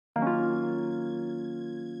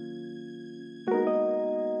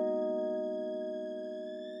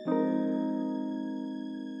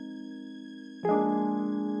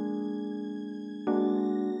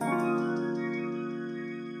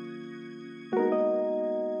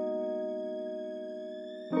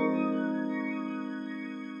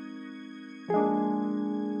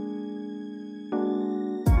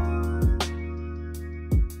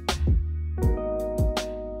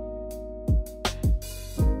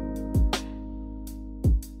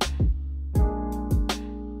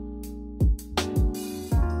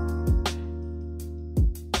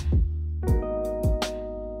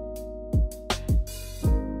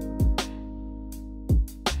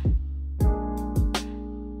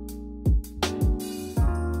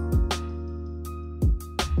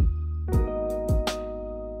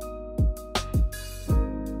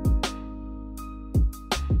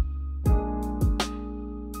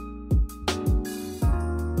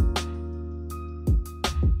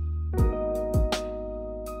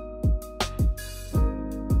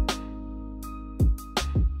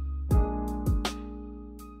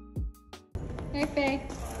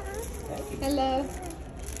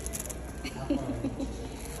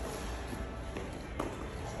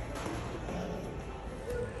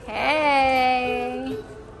Hey.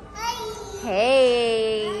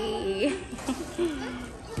 Hey.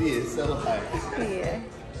 She is so high. Yeah.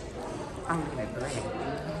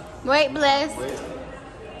 Wait, Bliss. Wait.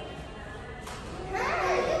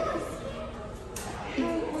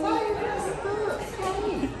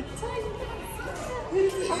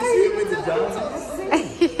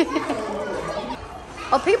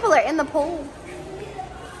 Oh, people are in the pool.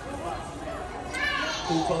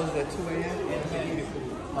 Pool closes at 2 a.m.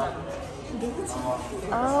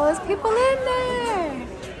 Oh, there's people in there.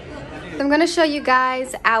 I'm gonna show you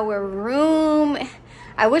guys our room.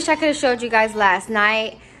 I wish I could have showed you guys last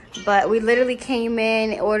night, but we literally came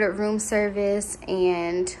in, ordered room service,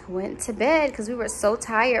 and went to bed because we were so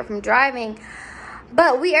tired from driving.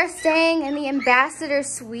 But we are staying in the Ambassador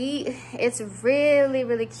Suite. It's really,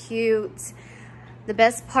 really cute. The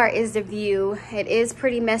best part is the view. It is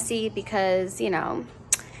pretty messy because, you know,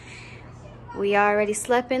 we already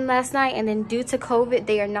slept in last night, and then due to COVID,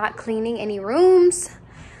 they are not cleaning any rooms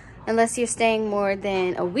unless you're staying more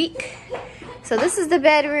than a week. So this is the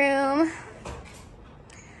bedroom,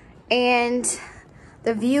 and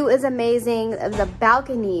the view is amazing. The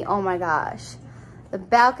balcony, oh my gosh, the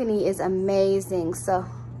balcony is amazing. So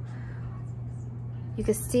you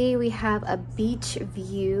can see we have a beach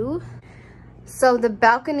view. So the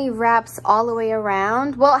balcony wraps all the way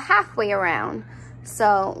around, well, halfway around.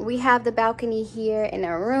 So we have the balcony here in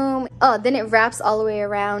our room. Oh, then it wraps all the way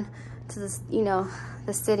around to this, you know,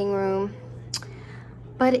 the sitting room.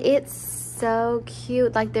 But it's so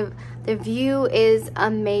cute. Like the view is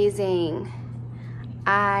amazing.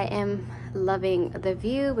 I am loving the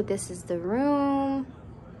view, but this is the room.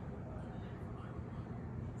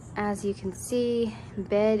 As you can see,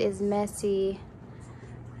 bed is messy.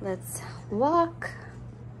 Let's walk.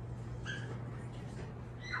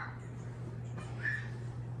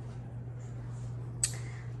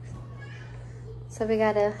 So we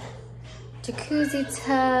got a jacuzzi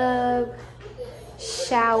tub,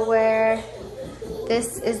 shower.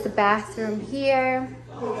 This is the bathroom here.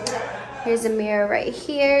 Here's a mirror right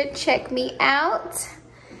here. Check me out.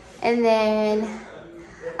 And then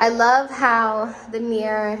I love how the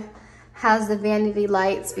mirror has the vanity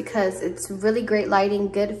lights because it's really great lighting,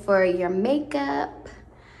 good for your makeup.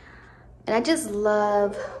 And I just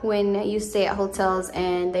love when you stay at hotels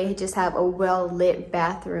and they just have a well-lit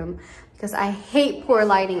bathroom because I hate poor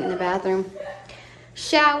lighting in the bathroom.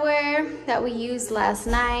 Shower that we used last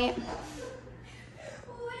night.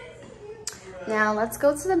 Now let's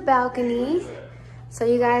go to the balcony so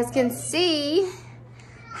you guys can see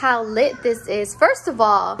how lit this is. First of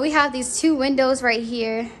all, we have these two windows right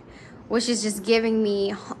here, which is just giving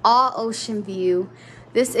me all ocean view.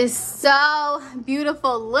 This is so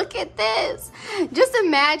beautiful. Look at this. Just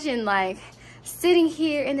imagine like sitting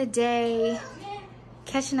here in the day,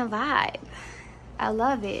 catching a vibe. I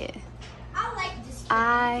love it.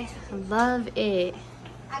 I love it.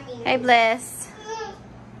 Hey, Bless.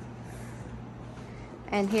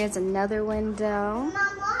 And here's another window.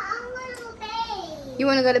 You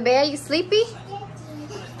want to go to bed? You sleepy?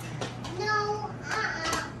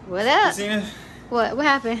 What up? What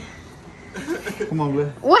happened? Come on,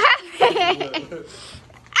 Blair. What happened?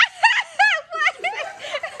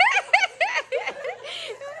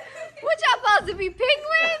 What y'all supposed to be,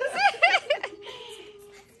 penguins?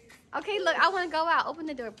 Okay, look, I want to go out. Open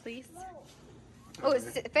the door, please. Oh,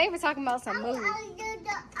 Faye was talking about some movies.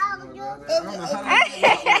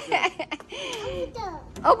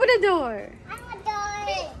 Open the door.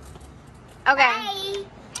 Okay.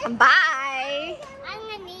 Bye.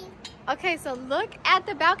 Okay, so look at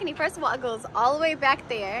the balcony. First of all, it goes all the way back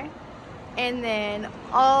there. And then,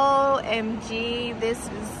 OMG, this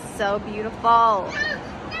is so beautiful.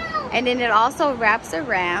 And then it also wraps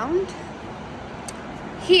around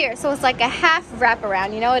here. So it's like a half wrap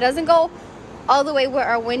around, you know? It doesn't go all the way where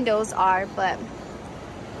our windows are, but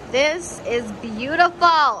this is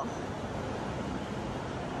beautiful.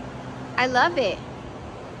 I love it.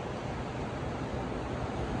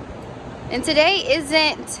 And today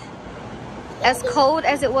isn't as cold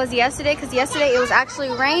as it was yesterday, because yesterday it was actually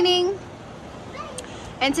raining.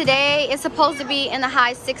 And today it's supposed to be in the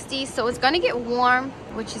high 60s, so it's gonna get warm,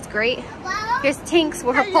 which is great. Here's Tinks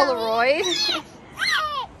with her Polaroid.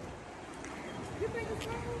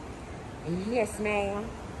 Yes, ma'am.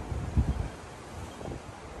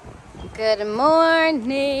 Good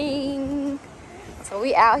morning. So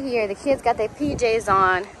we out here. The kids got their PJs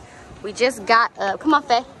on. We just got up. Come on,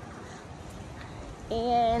 Faye.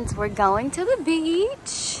 And we're going to the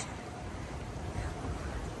beach.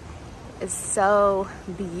 is so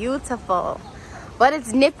beautiful. But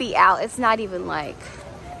it's nippy out. It's not even like,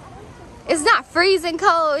 it's not freezing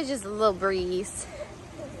cold. It's just a little breeze.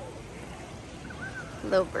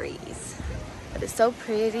 Little breeze. But it's so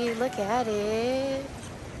pretty. Look at it.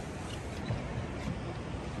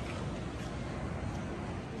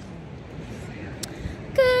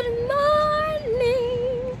 Good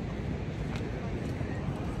morning.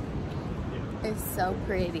 It's so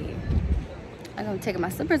pretty. I'm gonna take my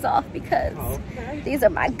slippers off because these are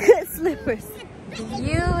my good slippers.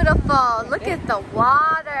 Beautiful. Look at the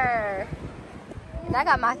water. And I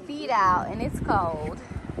got my feet out and it's cold.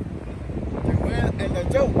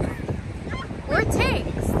 We're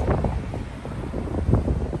tanks.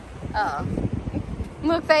 Oh.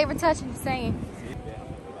 Look, favorite touching the sand.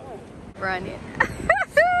 Running.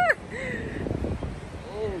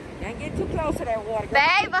 Don't get too close to that water.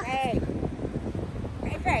 Babe. Hey.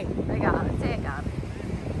 Hey. I got it. Take off.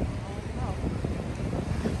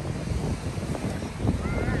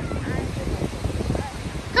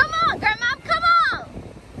 Come on, Grandma. Come on.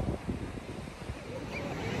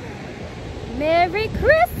 Merry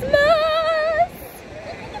Christmas.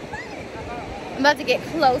 I'm about to get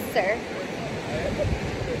closer.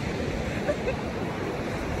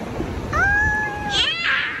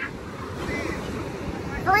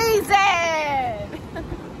 Freezing!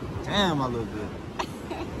 Damn, I look good.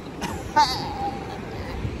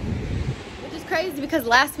 Which is crazy because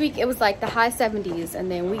last week it was like the high 70s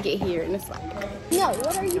and then we get here and it's like, no,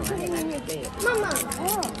 what are you putting in your bed? Mama,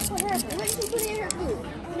 what happened? What did you put in her food?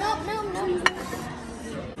 No.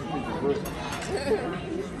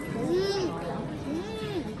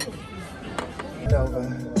 Over.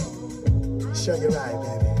 Show your eye,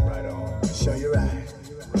 baby. Right on. Show your eye.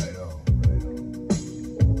 Right on.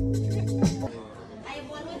 I have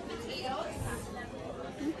one with potatoes.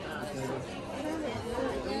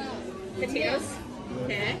 Potatoes?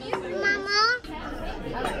 Okay. Mama.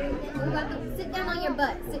 Sit down on your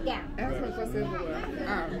butt. Sit down. That's what I said.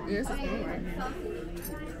 Yes, it's all right.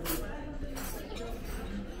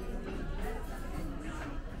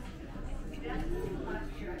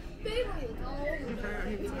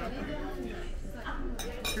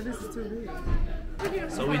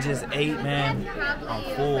 So we just ate, man. I'm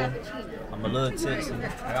full. I'm a little tipsy.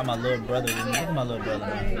 I got my little brother with me. Look at my little brother,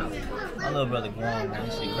 man. My little brother grown, man.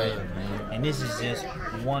 This shit crazy, man. And this is just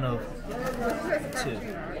one of two.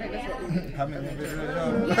 How many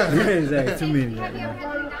Exactly, too many,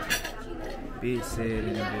 man. Big said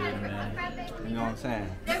in the building, man. You know what I'm saying?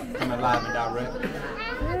 Coming live and direct.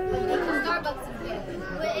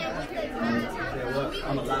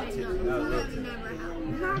 I'm a lot tipsy.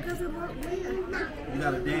 You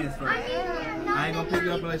gotta dance first. I ain't gonna pick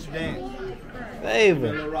you up unless you dance. Baby.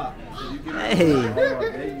 Rock.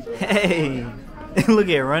 Hey. Look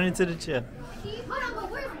at running to the chair.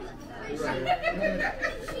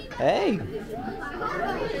 Hey.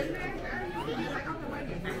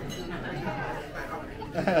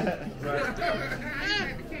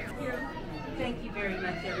 Thank you very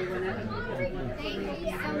much, everyone. Thank you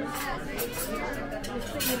so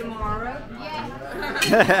much. See you tomorrow.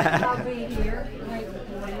 I'll be here.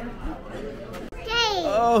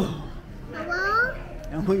 Oh. Hello?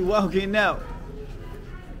 And we walking out.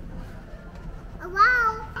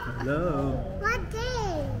 Hello? Hello. What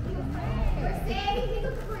day?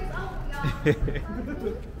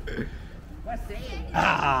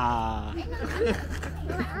 Ah.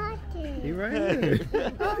 You right here.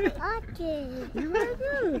 You right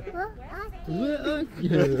here.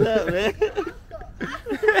 What's up, man?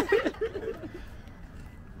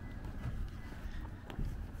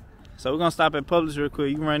 So we're gonna stop at Publix real quick.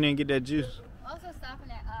 You can run in and get that juice. Also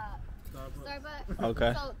stopping at Starbucks.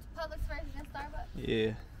 Okay. So Publix first and then Starbucks?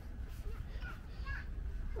 Yeah.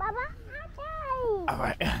 Baba, All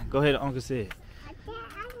right. Go ahead, Uncle said.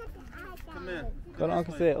 Come in. Go to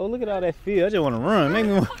Uncle said. Oh, look at all that field. I just want to run. Make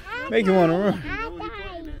you want to run.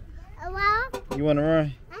 Hello? You want to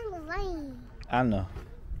run? I'm running. I know.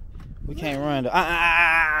 We can't run though.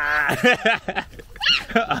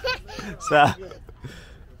 So,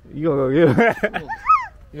 you gonna go get her.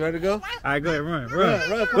 You ready to go? All right, go ahead, run. Go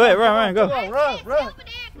ahead, go. Come on, run.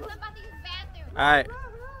 All right.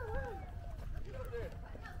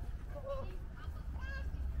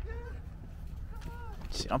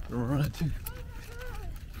 Shit, I'm gonna run too.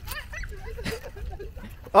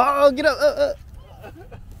 Oh, get up, up.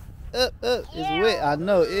 It's wet. I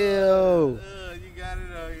know. Ew. You got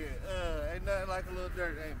it out here. Ain't nothing like a little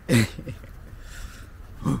dirt, ain't it?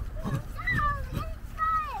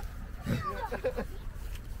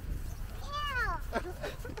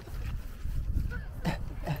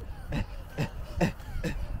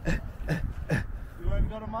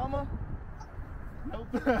 bro?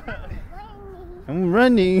 Nope. I'm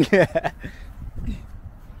running.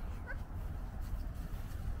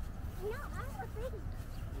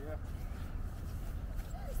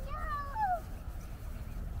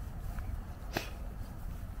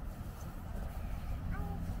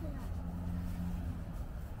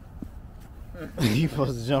 You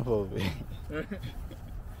supposed to jump over it.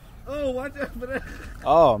 Oh, watch out for that.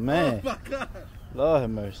 Oh man. Oh my God. Lord have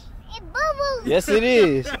mercy. It bubbles. Yes it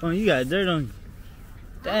is. Oh, you got dirt on you.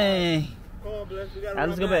 Dang. Come on, Bless. We gotta Alright,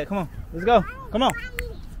 let's go run back. Come on. Let's go. Come on.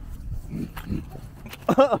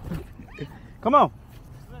 Come on.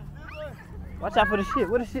 Watch out for the shit.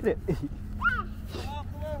 Where the shit at?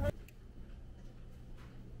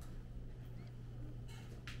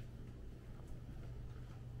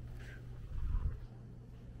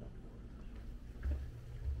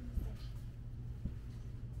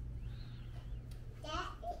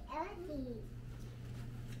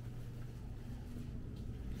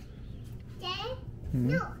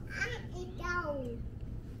 No, I'm down.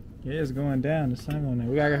 Yeah, it's going down. The sun going down.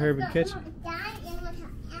 We gotta hurry and catch it.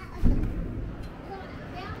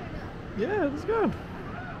 Yeah, let's go. You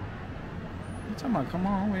talking about? Come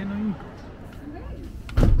on, I'm waiting on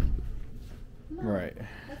you. Right.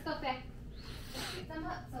 Let's go back. Pick them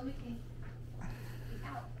up so we can get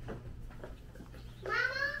out.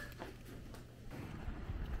 Mama!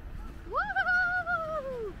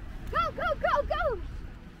 Woo! Go, go, go, go!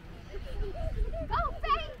 Go,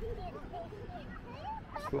 Faye!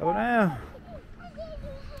 Slow down.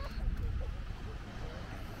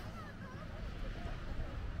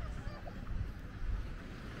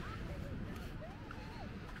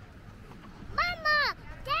 Mama!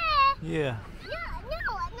 Dad! Yeah. No,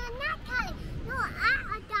 not Kelly. No,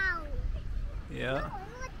 I'm down. Yeah. No,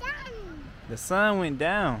 down. The sun went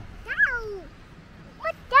down. Down.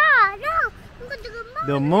 What down? No, I'm going to the moon.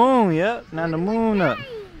 The moon, yep. Now the moon up. I'm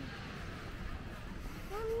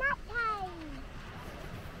not tired.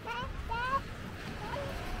 Dad.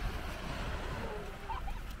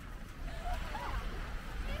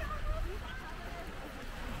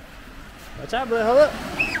 Watch out, bro. Hold up.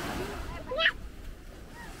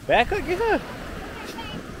 Back up, get her.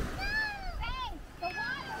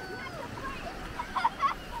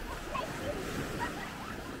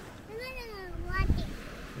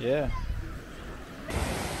 Yeah.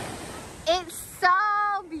 It's so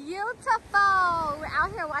beautiful. We're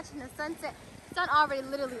out here watching the sunset. The sun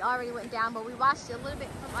already went down, but we watched it a little bit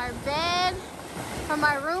from our bed, from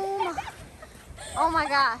our room. Oh my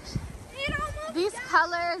gosh. These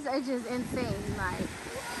colors are just insane. Like,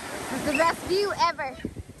 it's the best view ever.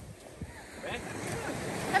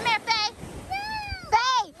 Come here, Faye.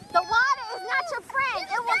 Faye, the water is not your friend.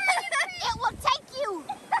 It will take you.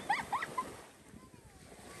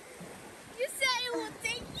 You said it will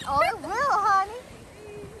take you. Oh, it will, honey.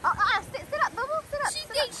 Sit up, Boo Boo. Sit up. She sit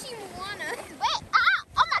thinks she Moana. Wait,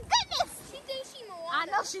 oh my goodness. She thinks she Moana. I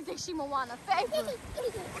know she thinks she Moana. Faye. Oh,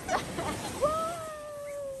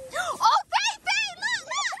 Faye, look.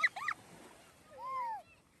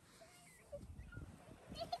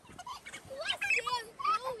 What's damn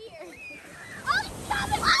cool here? Oh, it's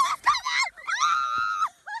coming. Oh, it's coming.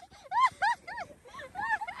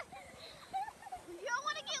 You don't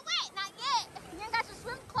want to get wet. Not yet. You ain't got your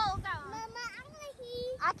swim clothes on. Mama, I'm gonna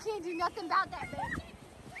heat. I can't do nothing about that, baby.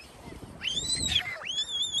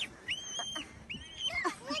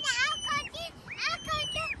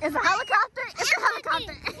 It's a helicopter? It's a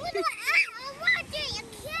helicopter.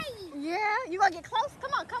 Yeah, you gonna get close?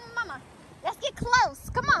 Come on, mama. Let's get close.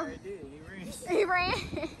 Come on. He ran.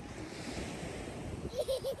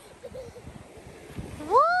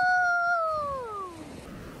 Woo!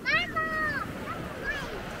 Mama!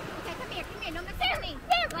 Okay, come here. Don't mess with me.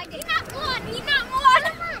 Like He's not one. He's not one.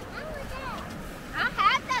 I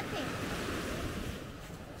have nothing.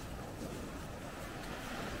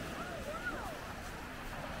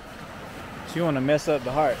 She want to mess up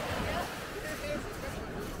the heart.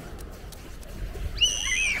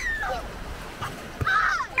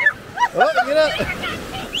 Oh, get up.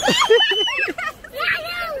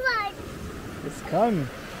 It's coming.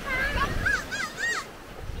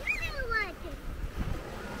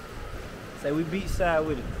 Say we beach side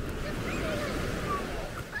with it.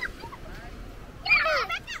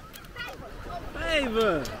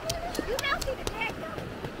 Favor.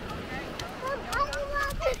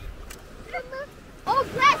 Oh,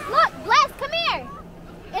 Bless, come here.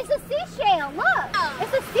 It's a seashell. Look.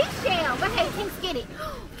 It's a seashell. But hey, Kings, get it.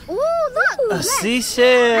 Ooh, look. A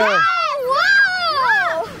seashell.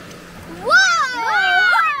 Whoa. Whoa.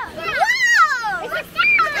 It's a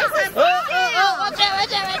seashell. Oh, watch out.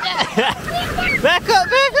 Back up.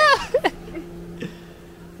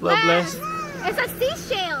 Love bless. It's a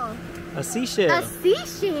seashell. A seashell. A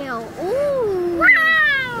seashell. Ooh. Wow.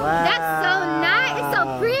 Wow. That's so nice. It's so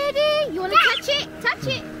pretty. You want to touch it? Touch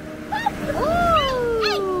it. Ooh.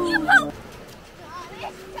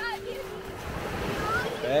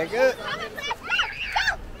 Back up.